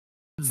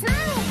Shut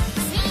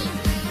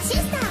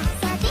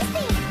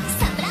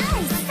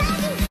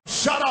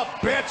up,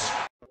 bitch!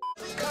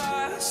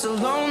 So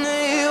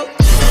lonely.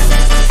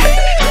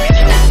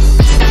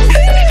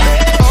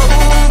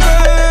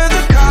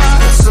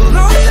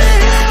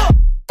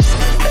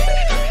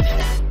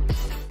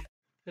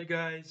 Hey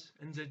guys,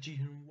 NZG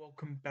here and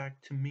welcome back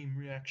to Meme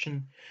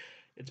Reaction.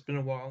 It's been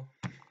a while,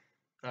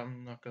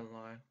 I'm not gonna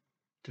lie.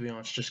 To be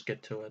honest, just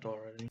get to it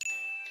already.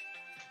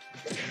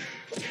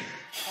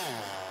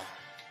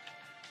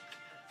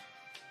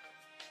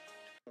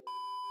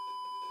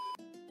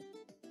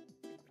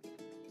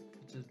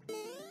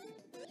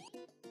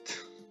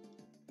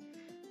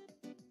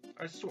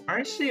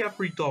 I see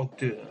every dog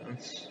do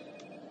this.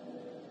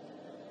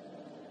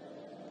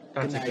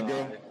 That's a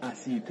guy. I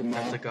see you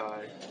tomorrow. That's a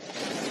guy.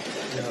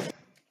 Yep.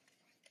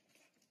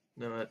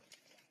 Know it.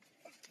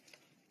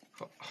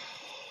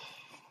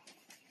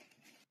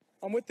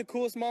 I'm with the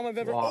coolest mom I've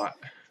ever. What?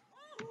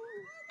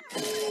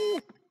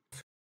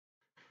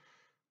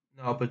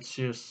 No, but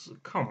seriously,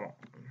 come on.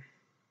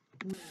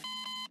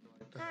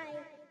 Hi.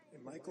 Hey,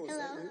 Michael, is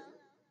Hello.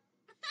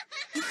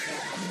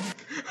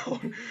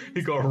 Oh,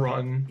 he got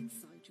run.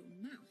 Inside your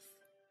mouth.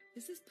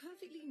 This is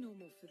perfectly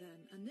normal for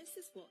them, and this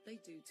is what they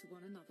do to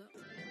one another.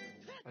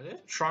 Are they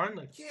trying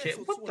to Cancel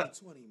get what the?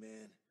 2020,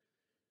 man.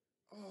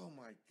 Oh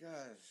my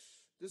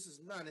gosh. This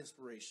is not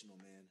inspirational,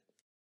 man.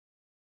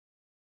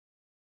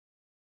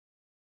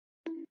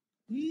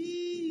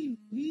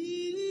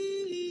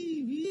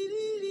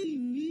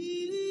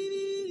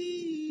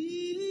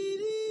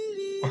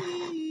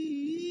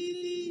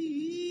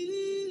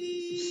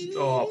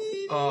 Stop.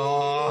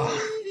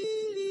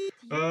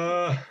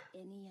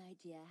 Any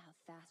idea how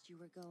fast you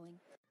were going?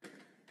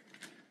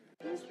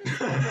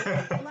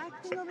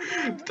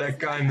 That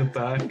guy in the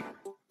back.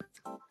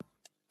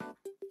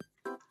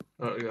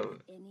 Oh, yeah.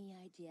 Any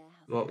idea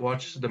how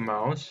Watch the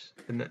mouse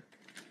and then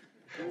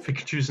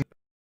Pikachu's.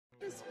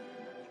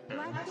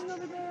 Black thing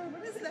over there.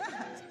 What is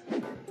that?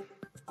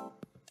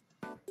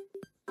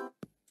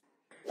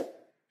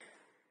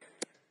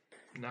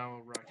 Now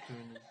a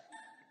raccoon is.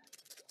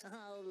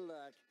 Oh,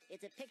 look.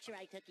 It's a picture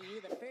I took of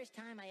you the first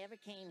time I ever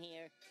came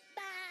here.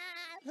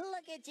 Ah,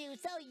 look at you,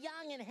 so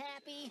young and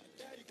happy.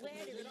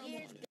 Where do the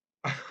years go?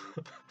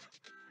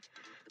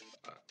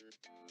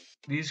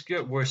 These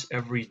get worse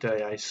every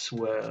day, I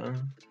swear.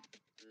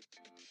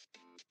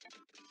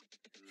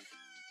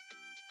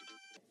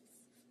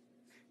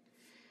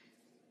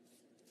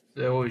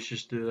 They always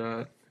just do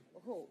that.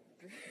 Oh.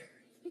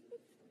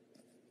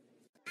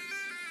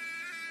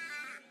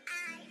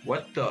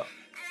 What the?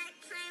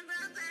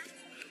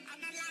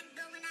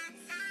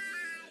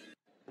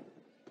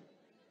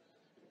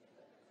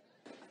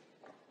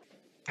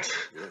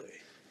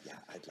 Really? Yeah,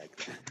 I'd like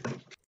that.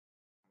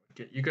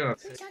 You gotta.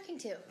 Who are you talking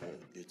to?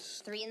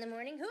 It's 3 in the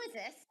morning? Who is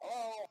this?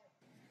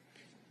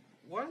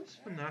 What is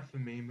FNAF a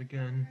meme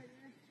again?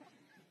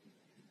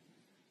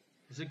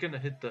 Is it gonna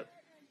hit the?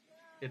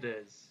 It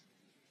is.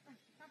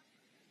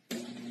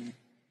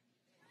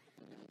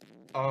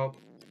 Oh.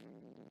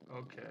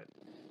 Okay.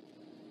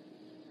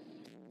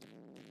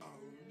 Oh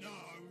no,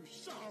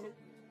 so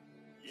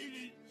you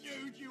didn't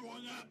choose you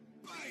on that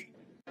bait.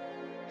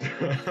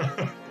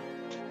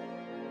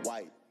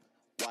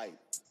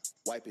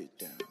 Wipe it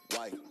down.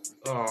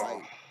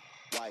 Oh.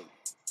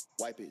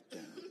 Wipe it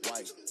down.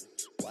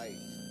 Wipe.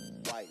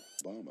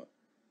 Mama,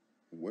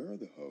 where are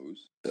the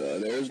hose?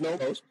 There's no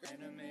hose.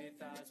 Anime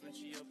thoughts when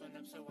she opened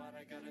up, so what?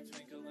 I got a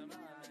twinkle in my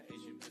eye.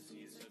 Asian pussy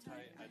is so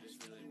tight, I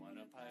just really want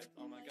a pipe.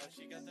 Oh my gosh,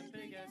 she got them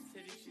big ass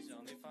titties, she's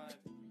only 5.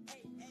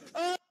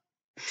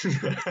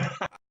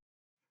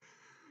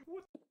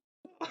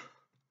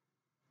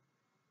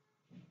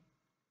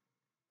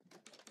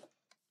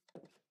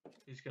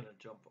 He's gonna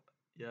jump.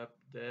 Yep,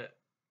 there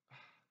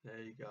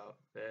you go.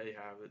 There you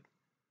have it.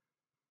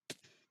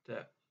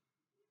 That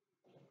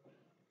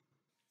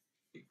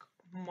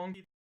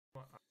monkey.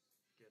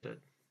 Get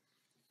it.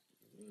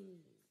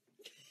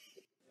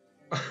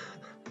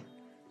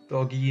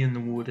 Doggy in the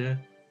water.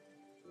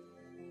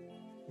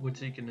 What's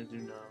he gonna do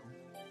now?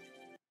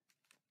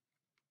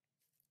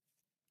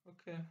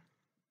 Okay.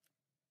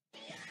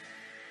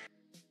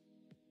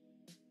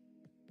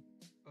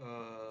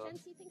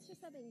 Nancy, thanks for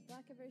subbing.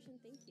 Black aversion,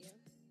 thank you.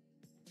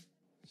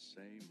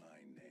 Say my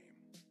name.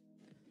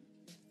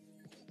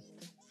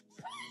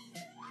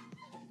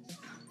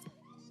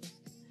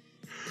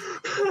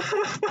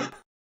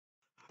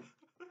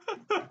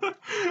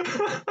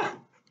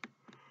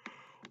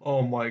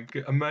 Oh my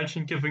god,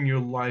 imagine giving your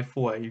life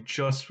away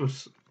just for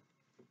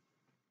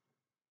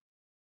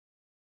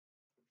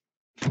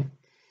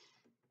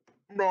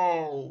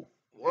no.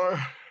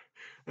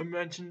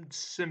 Imagine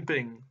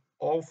simping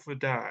all for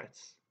that.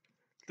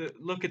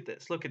 Look at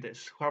this,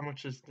 how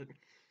much is the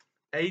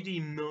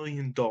 $80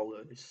 million.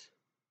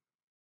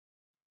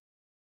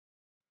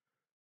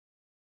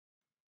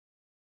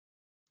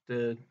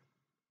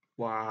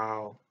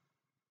 Wow.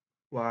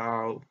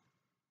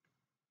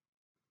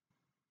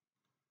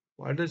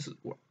 Why does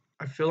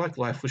I feel like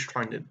life was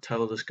trying to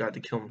tell this guy to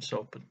kill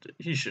himself, but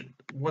he should.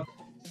 What?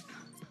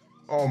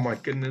 Oh my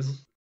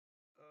goodness.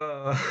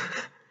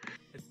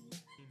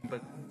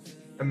 But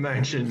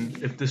imagine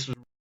if this was.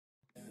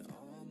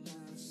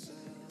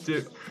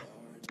 Dude,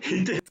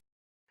 he did.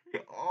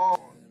 Oh.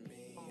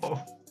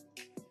 Oh.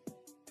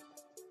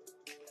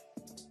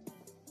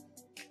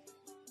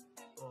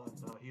 Oh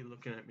no, he's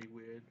looking at me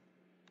weird.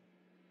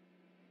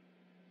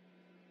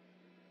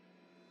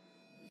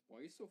 Why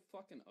are you so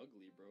fucking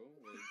ugly, bro?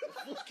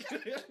 Like,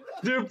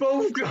 They're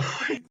both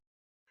guys.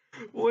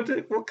 What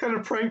kind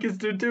of prank is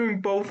they're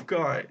doing? Both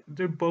guys.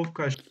 They're both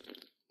guys. Are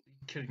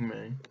you kidding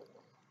me?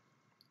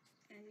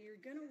 And you're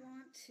gonna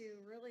want to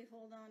really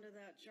hold on to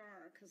that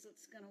jar because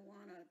it's gonna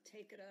want to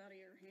take it out of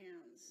your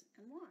hands.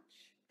 And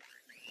watch.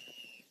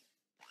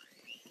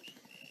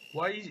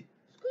 Why? Excuse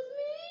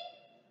me.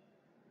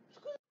 It's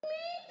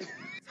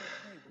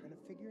okay, we're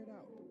gonna figure it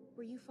out.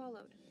 Were you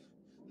followed?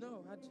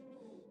 No, I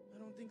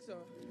don't think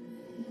so.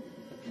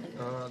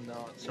 Oh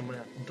no, it's someone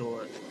at the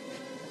door.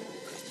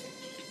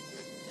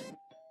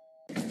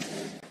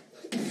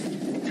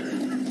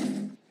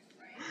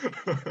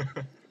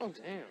 oh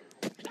damn.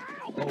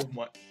 Oh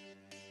my.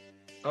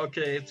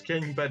 Okay, it's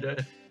getting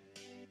better.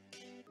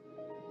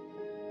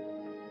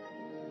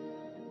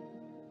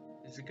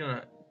 Is it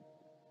gonna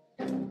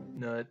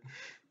nut?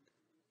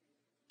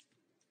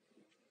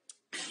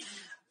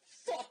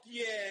 Fuck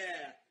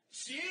yeah!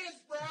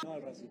 Cheers,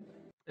 bro!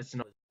 It's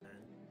not.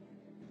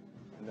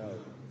 No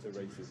to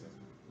racism.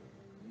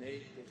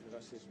 Nee tegen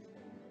racisme.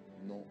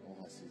 Non au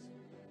racisme.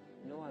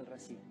 No al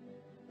racismo.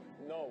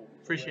 No.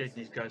 Appreciate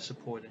these guys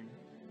supporting.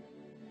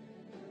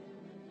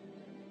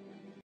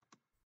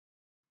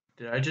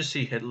 Did I just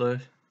see Hitler?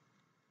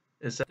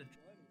 Is that?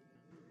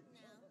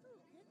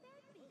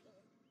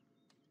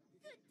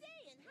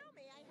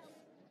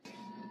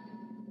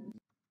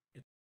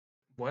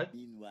 What?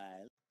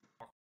 Meanwhile,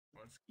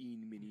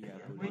 in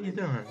Minneapolis. What are you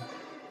doing?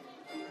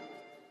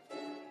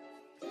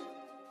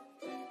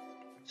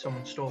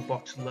 Someone stole a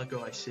box of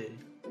Lego, I see.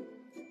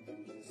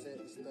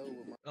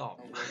 Oh.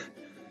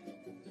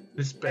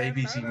 This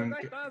baby's even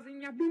good.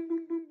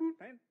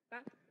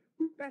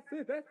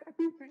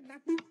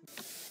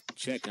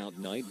 Check out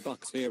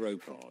Nightbucks Hero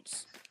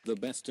Pods. The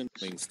best in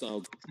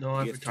style. No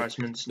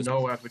advertisements,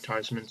 no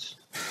advertisements.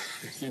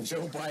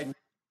 Joe Biden.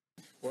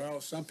 Well,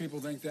 some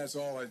people think that's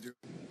all I do.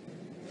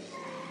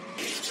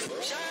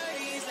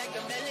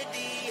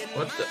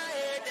 What the?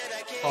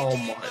 Oh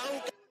my.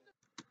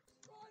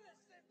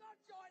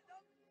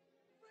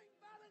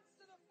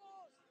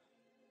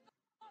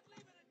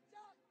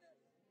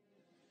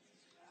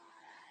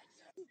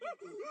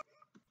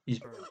 He's.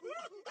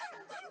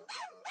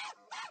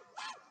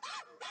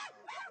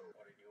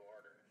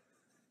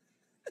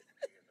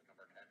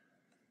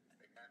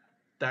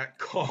 That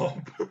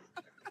cop.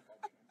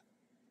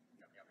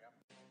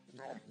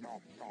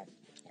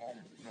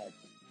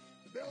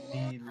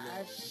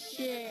 Ah,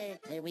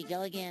 shit. There we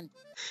go again.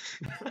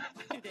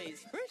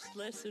 Today's first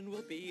lesson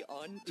will be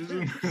on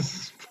Isn't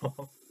this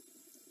Bob?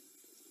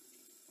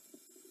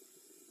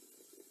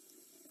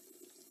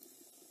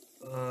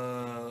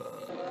 Oh!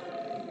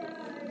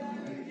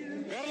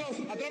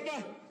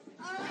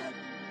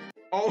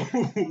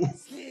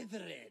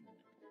 Slytherin.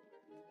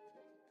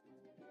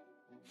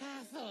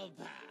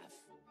 Hufflepuff.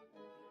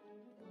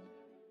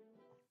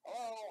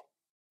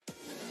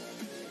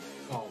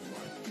 Oh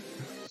my.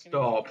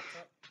 Stop.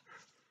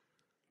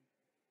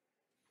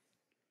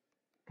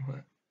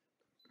 What?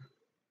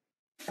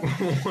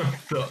 What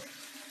the?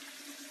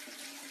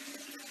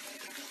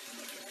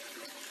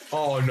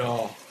 Oh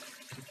no.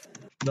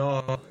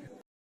 No.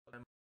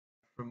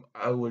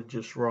 I would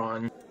just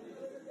run.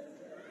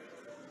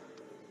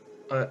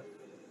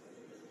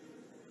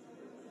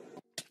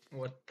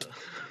 What the?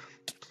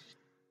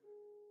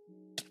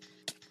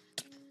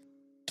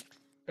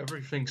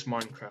 Everything's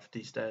Minecraft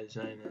these days,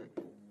 ain't it?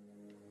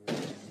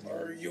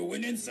 Are you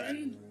winning,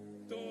 son?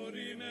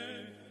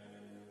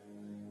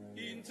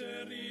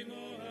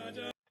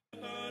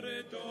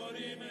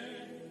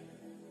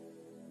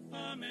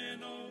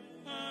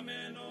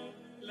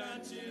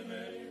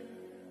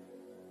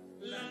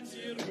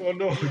 Oh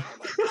no.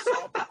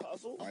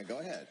 All right, go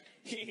ahead.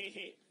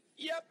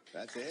 Yep.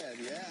 That's it,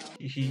 yeah.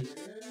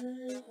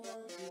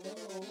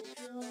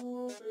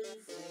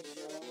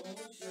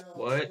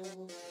 What?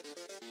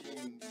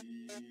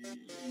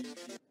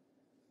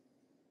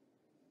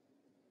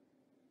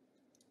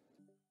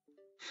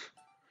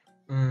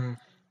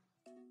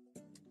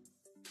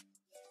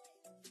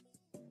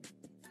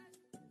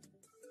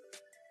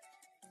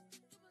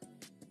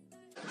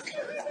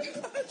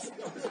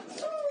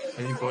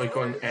 Anybody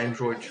got an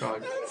Android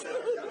charger?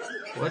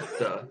 What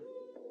the?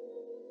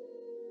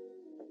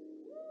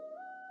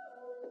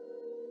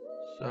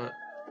 So.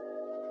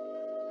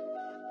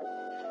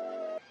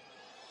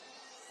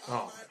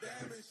 Oh.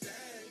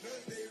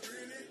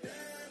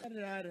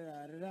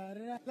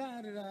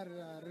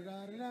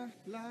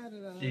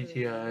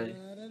 GTA.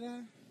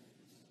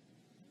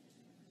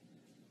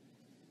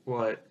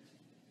 What?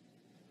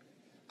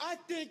 I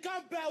think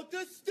I'm about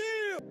to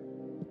steal!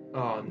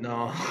 Oh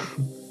no.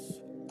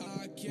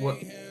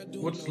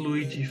 What's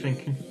Luigi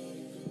thinking?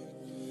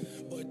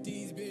 But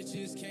these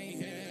bitches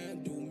can't handle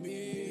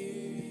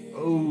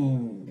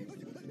Oh.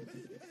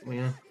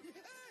 Yeah.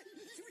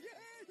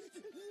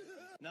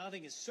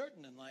 Nothing is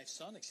certain in life,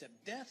 son,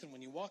 except death. And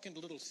when you walk into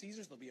Little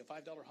Caesars, there'll be a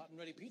 $5 hot and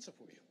ready pizza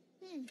for you.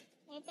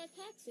 What about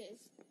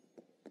taxes?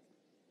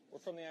 We're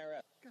from the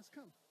IRS. Guys,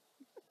 come.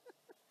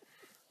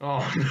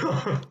 Oh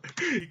no.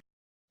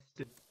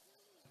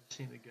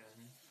 Seen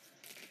again.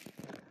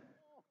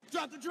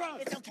 Drop the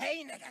drugs! It's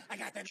okay, nigga. I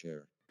got the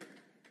Sure.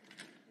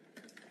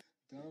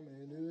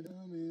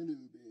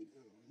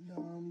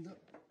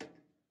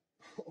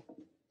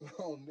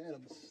 Oh man,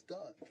 I'm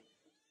stuck.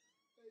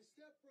 Hey,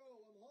 step bro,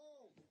 I'm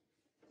home.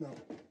 No.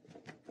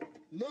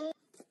 No.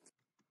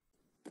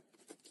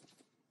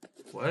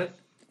 What?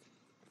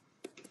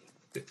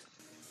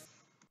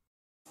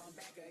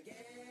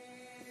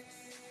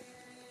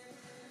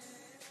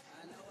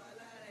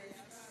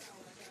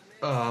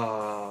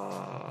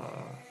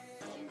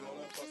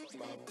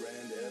 My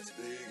granddad's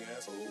big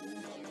asshole.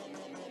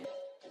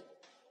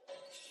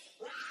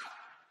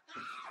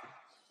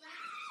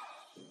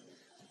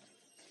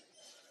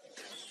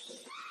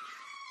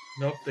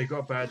 Nope, they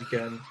got bad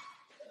again.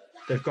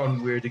 They've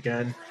gone weird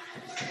again.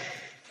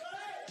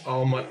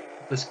 Oh my,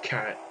 this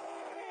cat.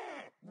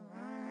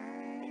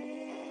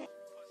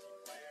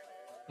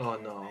 Oh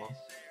no.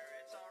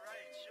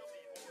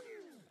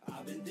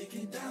 I've been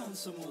digging down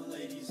some more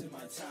ladies in my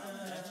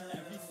time.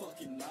 Every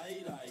fucking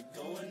night I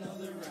go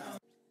another round.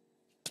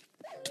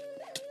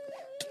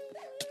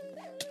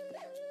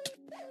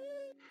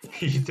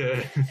 He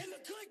did.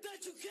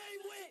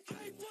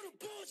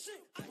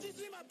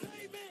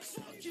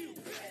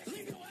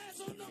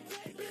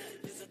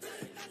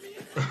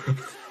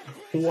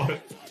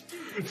 What?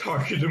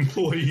 Target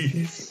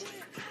employees.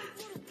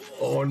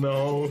 Oh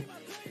no.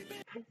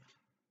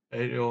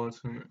 Hey, yo, it's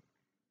gonna...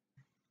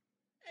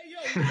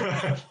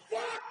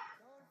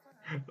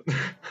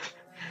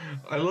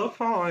 I love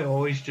how I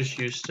always just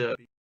used to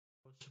be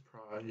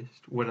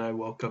surprised when I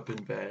woke up in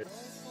bed.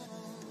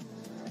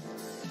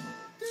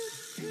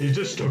 You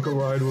just took a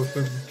ride with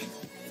him.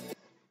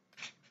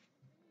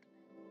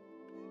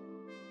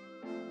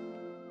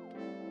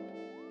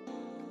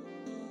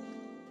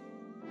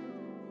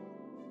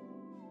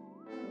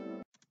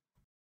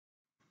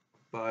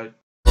 But